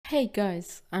Hey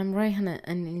guys, I'm Raihana,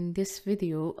 and in this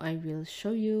video I will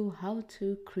show you how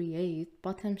to create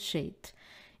bottom shade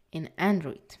in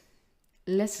Android.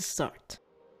 Let's start.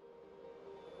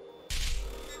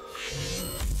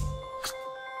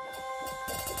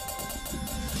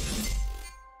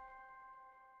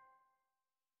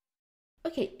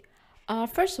 Okay,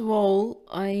 first of all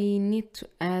I need to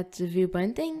add the view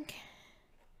binding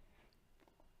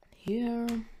here.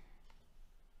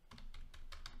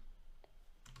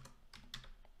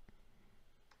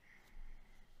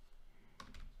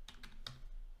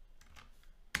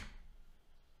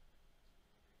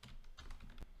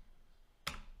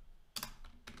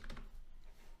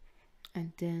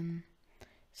 And then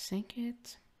sync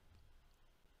it.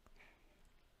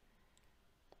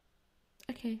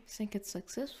 Okay, sync it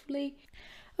successfully.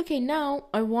 Okay, now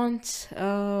I want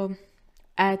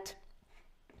add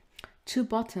two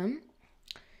bottom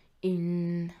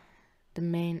in the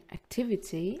main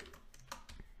activity.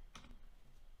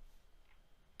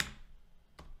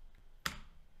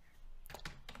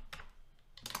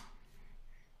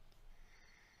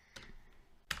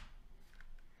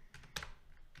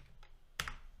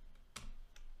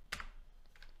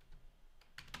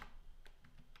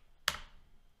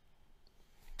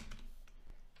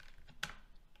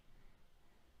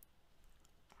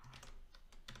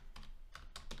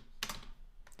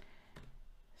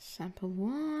 Sample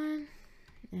one,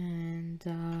 and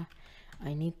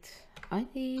I need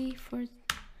ID for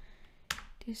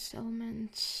this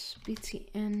element,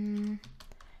 btn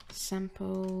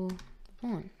sample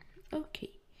one.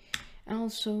 Okay, I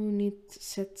also need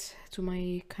set to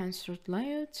my construct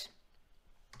layout,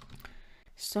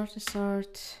 start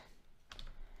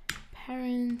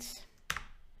parent,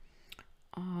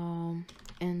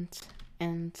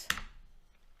 and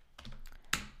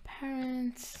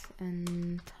parents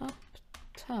and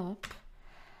top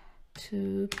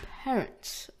to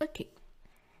parents. Okay,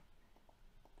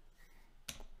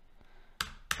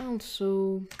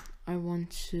 also I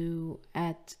want to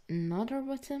add another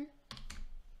button,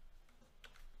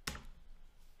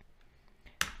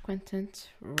 content,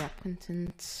 wrap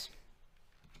content.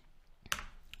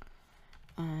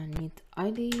 I need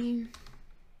ID,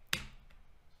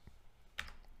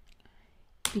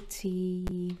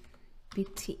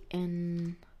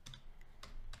 btn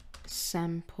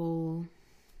sample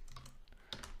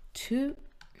 2,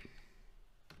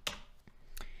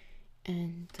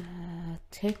 and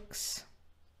text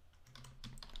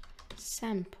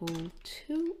sample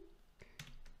 2,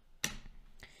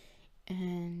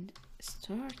 and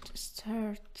start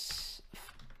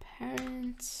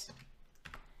parents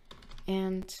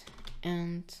and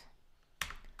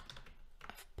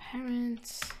of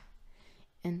parents,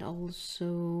 and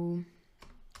also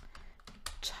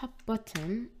top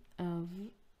button of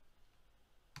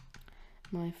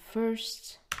my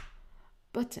first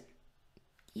button.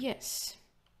 Yes,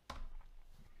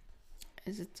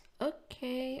 is it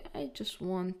okay? I just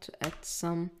want to add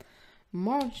some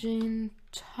margin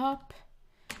top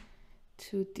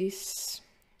to this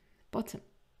button,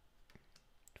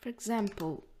 for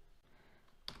example.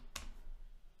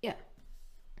 Yeah,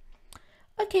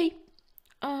 okay.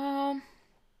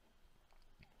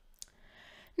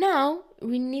 Now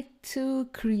we need to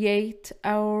create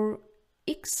our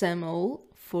XML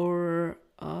for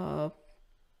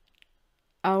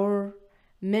our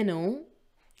menu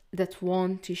that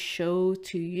want to show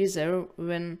to user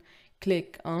when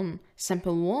click on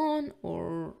sample 1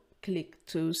 or click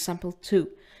to sample 2.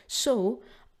 So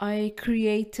I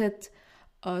created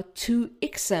two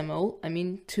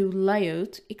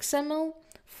layout XML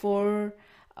for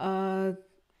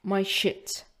my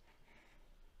sheet.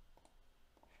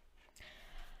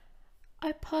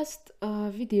 I paused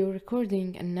video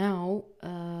recording and now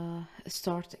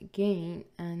start again,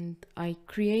 and I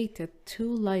created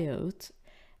two layouts.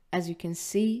 As you can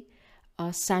see,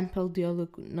 sample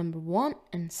dialog number 1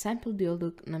 and sample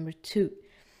dialog number 2.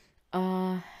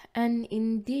 And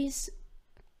in this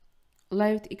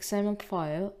layout XML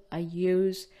file, I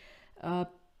use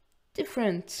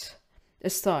different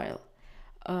style.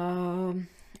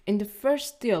 In the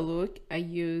first dialog, I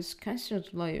use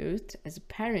construct layout as a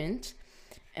parent,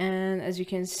 and as you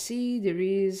can see, there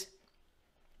is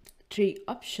 3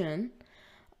 options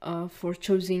for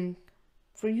choosing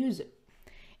for user.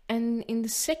 And in the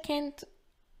second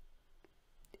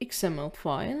XML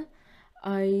file,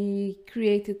 I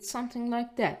created something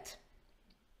like that,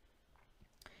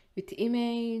 with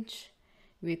image,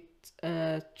 with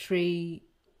 3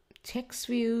 text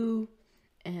view,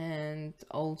 and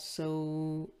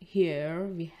also here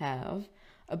we have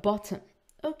a button.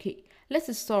 Okay,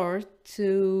 let's start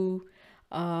to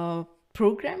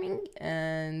programming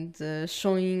and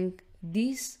showing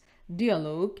this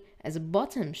dialog as a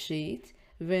bottom sheet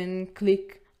when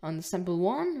click on the sample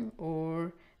 1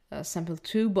 or sample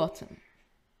 2 bottom.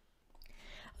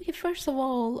 Okay, first of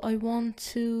all, I want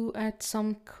to add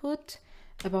some code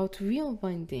about wheel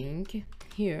binding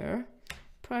here.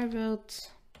 Private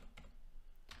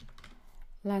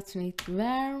latinate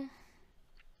var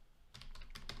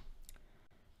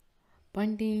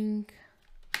binding,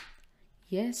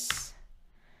 yes,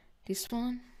 this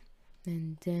one,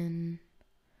 and then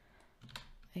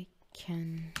I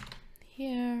can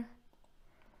here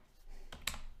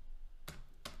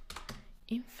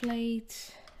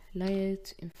inflate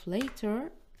layout inflator,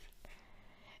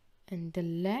 and the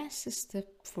last step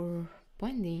for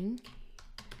binding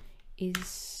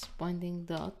is binding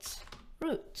dot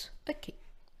root. Okay,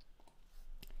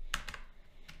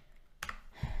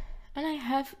 and I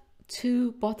have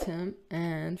two bottom,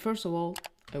 and first of all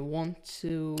I want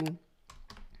to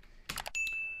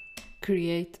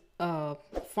create a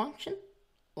function,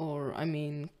 or I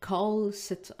mean call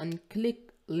set and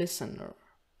click listener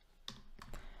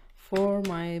for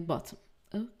my bottom.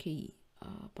 Okay,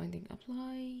 binding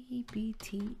apply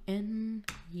btn,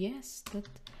 yes, that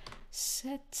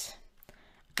set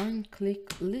and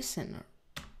click listener,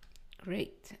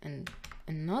 great. And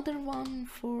another one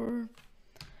for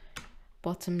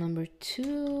bottom number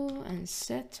 2 and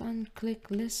set and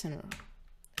click listener.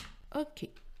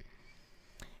 Okay,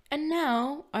 and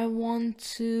now I want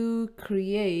to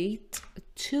create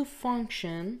two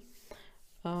function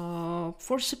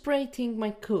for separating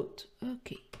my code.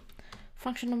 Okay,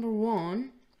 function number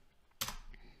 1,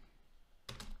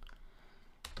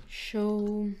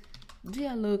 show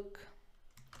dialog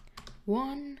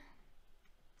 1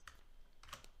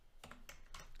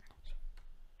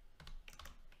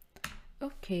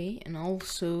 okay, and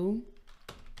also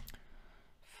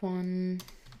fun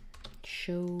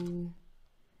show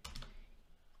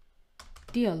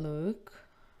dialog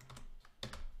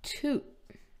 2.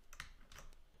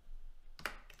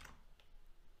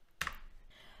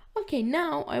 Okay,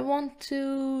 now I want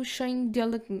to showing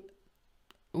dialog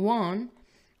 1.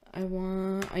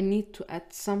 I need to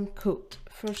add some code.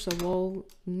 First of all,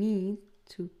 need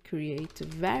to create a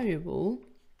variable,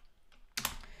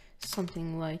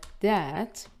 something like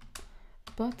that,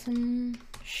 bottom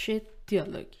sheet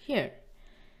dialog here,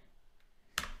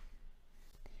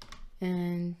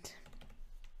 and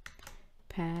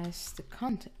pass the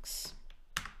context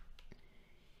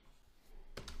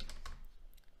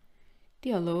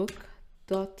dialog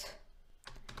dot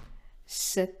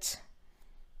set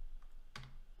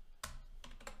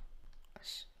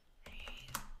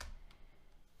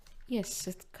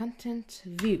set content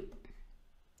view,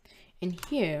 and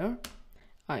here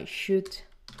I should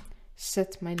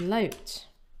set my layout,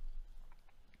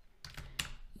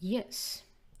 yes,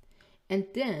 and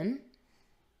then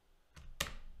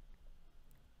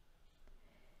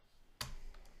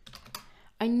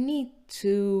I need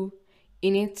to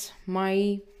init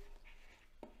my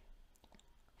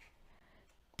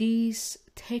this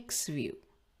text view,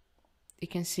 you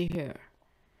can see here,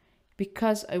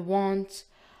 because I want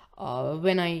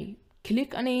when I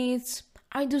click on it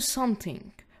I do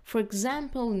something. For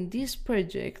example, in this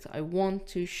project I want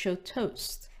to show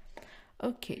toast.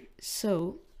 Okay,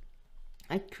 so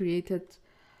I created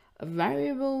a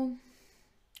variable,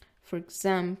 for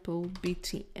example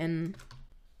btn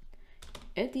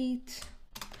edit.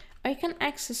 I can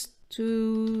access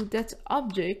to that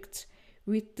object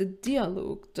with the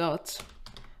dialog dot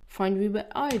find view by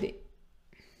id,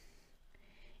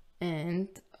 and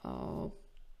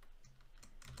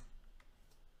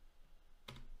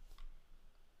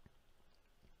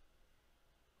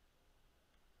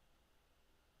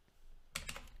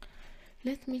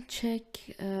let me check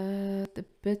the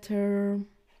better.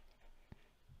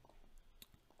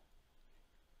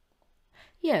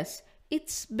 Yes,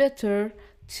 it's better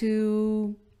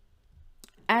to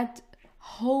add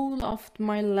whole of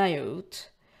my layout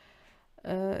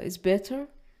is better.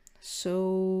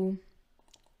 So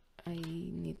I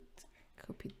need to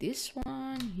copy this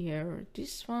one here,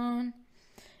 this one,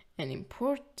 and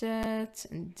import that,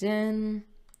 and then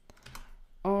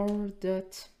r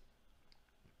dot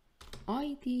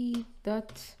id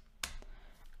dot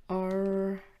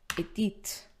r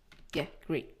edit. Yeah,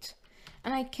 great.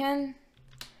 And I can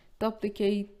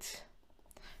duplicate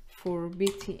for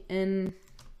btn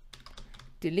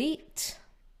delete,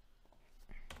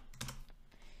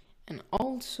 and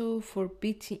also for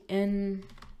btn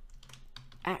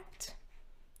add.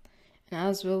 And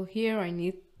as well here I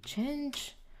need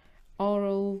change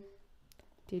oral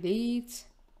delete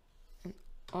and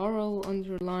oral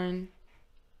underline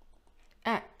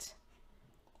at.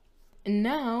 And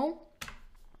now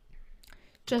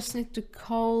just need to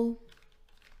call,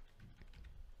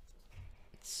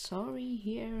 sorry,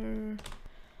 here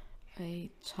I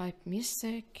type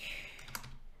mistake.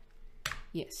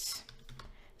 Yes,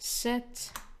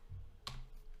 set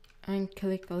and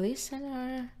click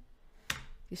listener.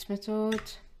 This method,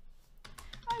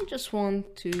 I just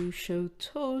want to show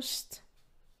toast.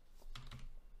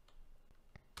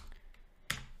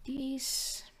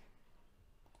 This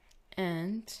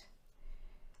and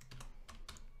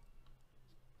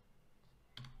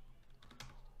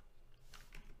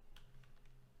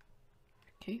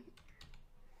okay.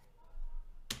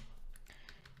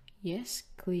 Yes,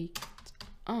 clicked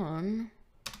on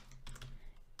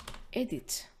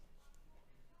edit.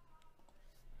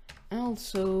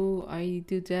 Also, I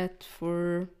do that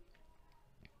for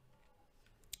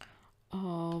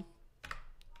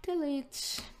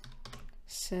delete,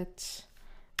 set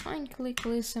and click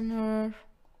listener,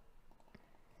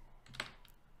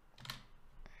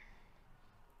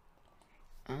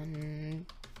 and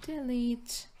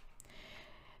delete.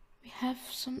 We have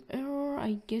some error,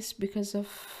 I guess, because of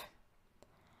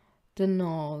the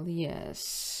null.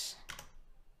 Yes,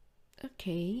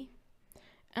 okay.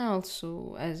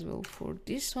 Also as well for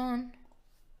this one,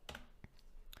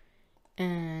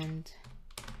 and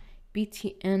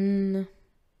btn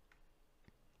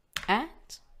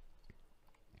at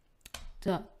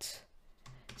dot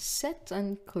set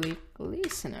and click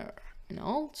listener. And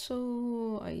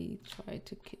also I try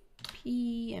to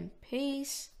copy and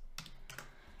paste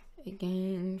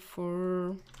again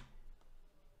for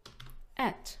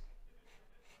at.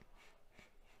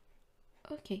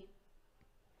 Okay,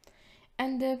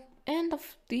 and the end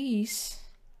of this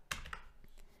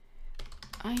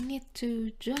I need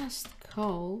to just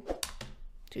call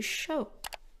to show.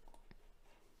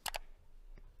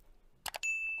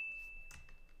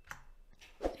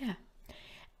 Yeah,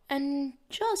 and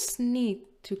just need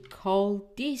to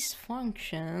call this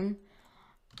function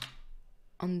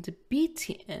on the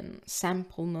btn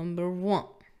sample number 1.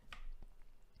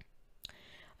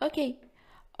 Okay,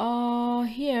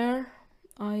 here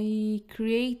I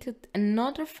created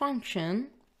another function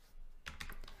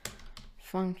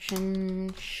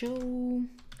show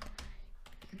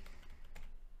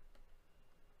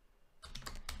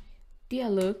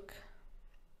dialog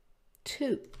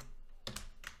 2.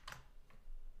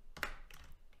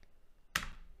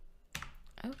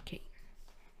 Okay,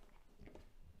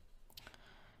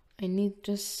 I need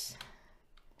just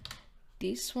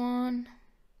this one.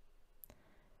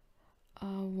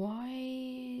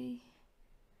 Why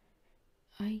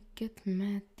I get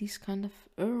mad this kind of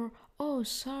error? Oh,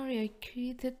 sorry, I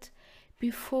created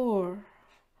before.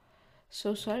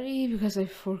 So sorry because I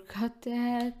forgot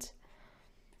that.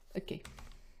 Okay,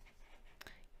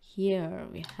 here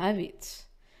we have it,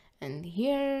 and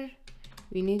here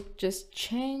we need just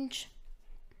change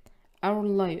our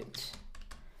layout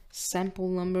sample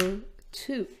number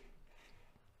 2,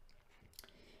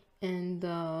 and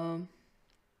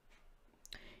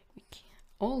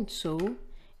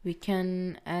we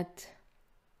can add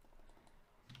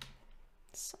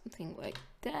something like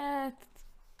that,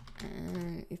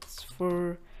 and it's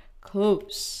for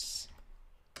close.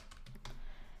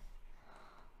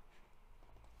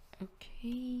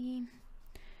 Okay,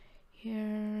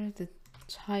 here the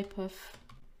type of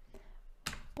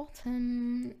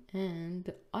button and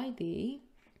the ID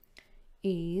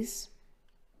is,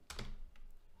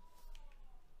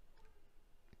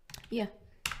 yeah,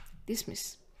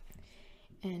 dismiss.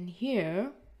 And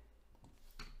here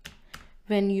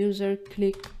when user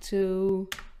click to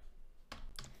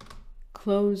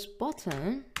close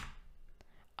button,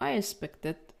 I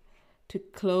expected to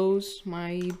close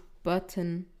my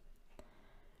button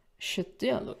shut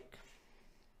dialog.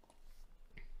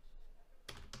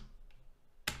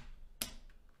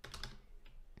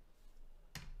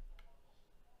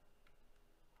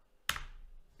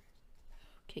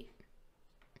 Okay,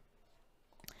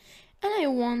 and I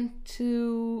want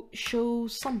to show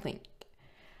something.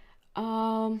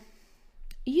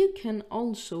 You can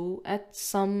also add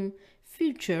some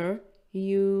feature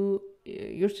your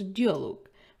dialog.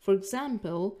 For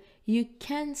example, you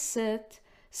can set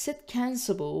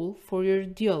cancelable for your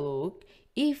dialog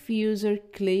if user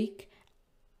click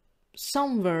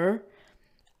somewhere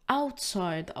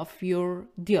outside of your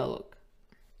dialog.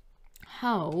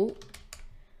 How?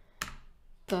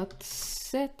 That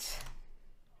set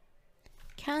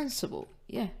cancelable,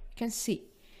 yeah, you can see,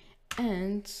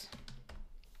 and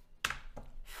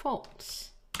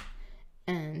false,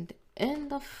 and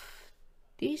end of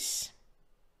this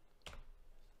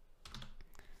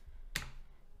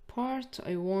part,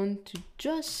 I want to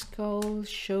just call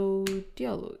show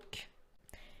dialog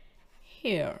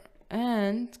here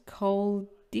and call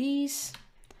this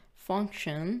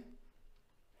function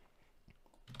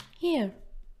here.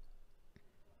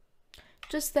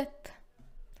 Just that.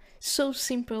 So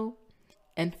simple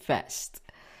and fast.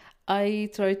 I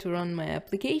try to run my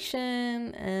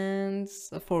application, and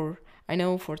for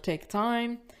take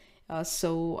time,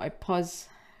 so I pause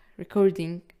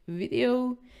recording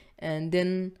video, and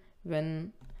then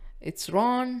when it's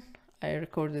run, I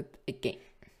record it again.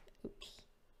 Okay.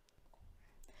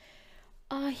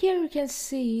 Here you can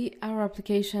see our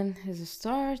application has a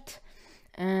start,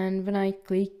 and when I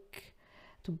click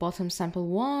to bottom sample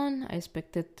 1, I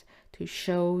expect it to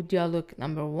show dialog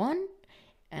number 1,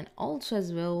 and also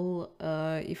as well,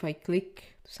 if I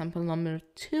click sample number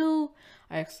 2,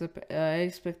 I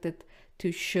expect it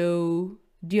to show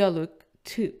dialog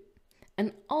 2.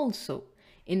 And also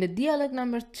in the dialog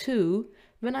number 2,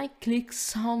 when I click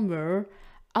somewhere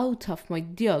out of my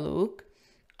dialog,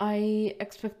 I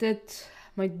expected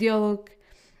my dialog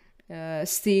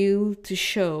still to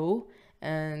show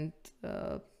and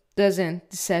doesn't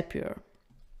disappear.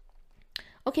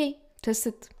 Okay, test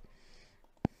it.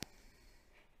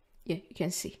 Yeah, you can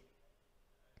see.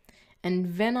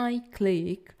 And when I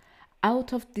click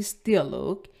out of this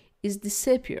dialog, it's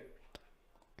disappeared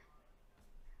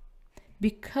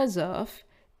because of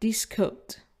this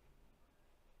code.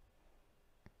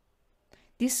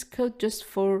 This code just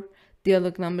for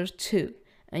dialog number 2,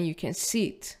 and you can see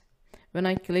it. When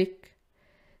I click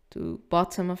to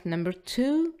bottom of number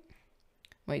 2,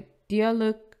 my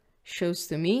dialog shows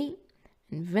to me,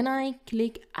 and when I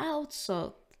click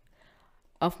outside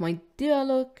of my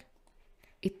dialog,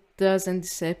 it doesn't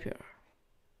disappear.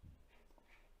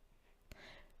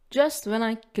 Just when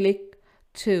I click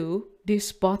to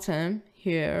this bottom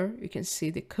here, you can see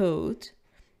the code,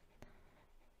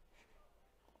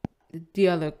 the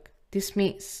dialog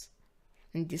dismiss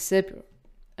and disappear.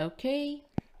 Okay,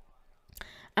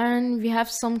 and we have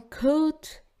some code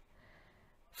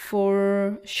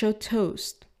for show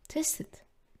toast. Test it.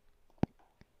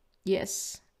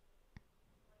 Yes,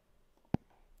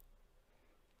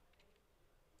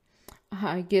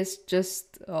 I guess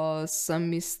just some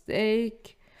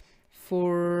mistake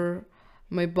for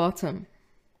my bottom.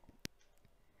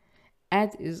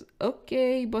 Add is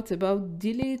okay, but about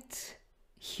delete,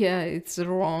 yeah, it's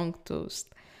wrong toast.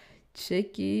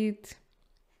 Check it.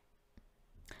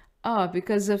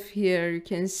 Because of here you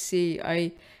can see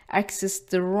I accessed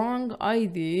the wrong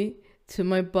ID to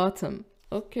my bottom.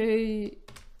 Okay,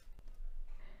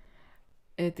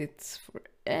 edit for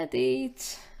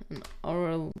edit, and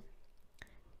oral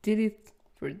delete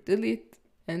for delete,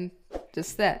 and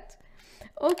just that.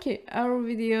 Okay, our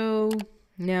video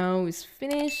now is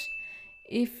finished.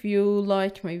 If you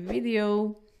like my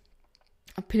video,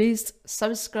 please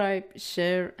subscribe,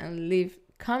 share, and leave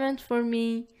comment for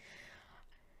me.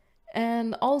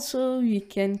 And also you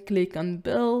can click on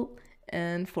bell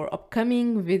and for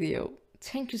upcoming video.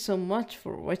 Thank you so much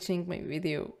for watching my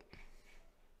video.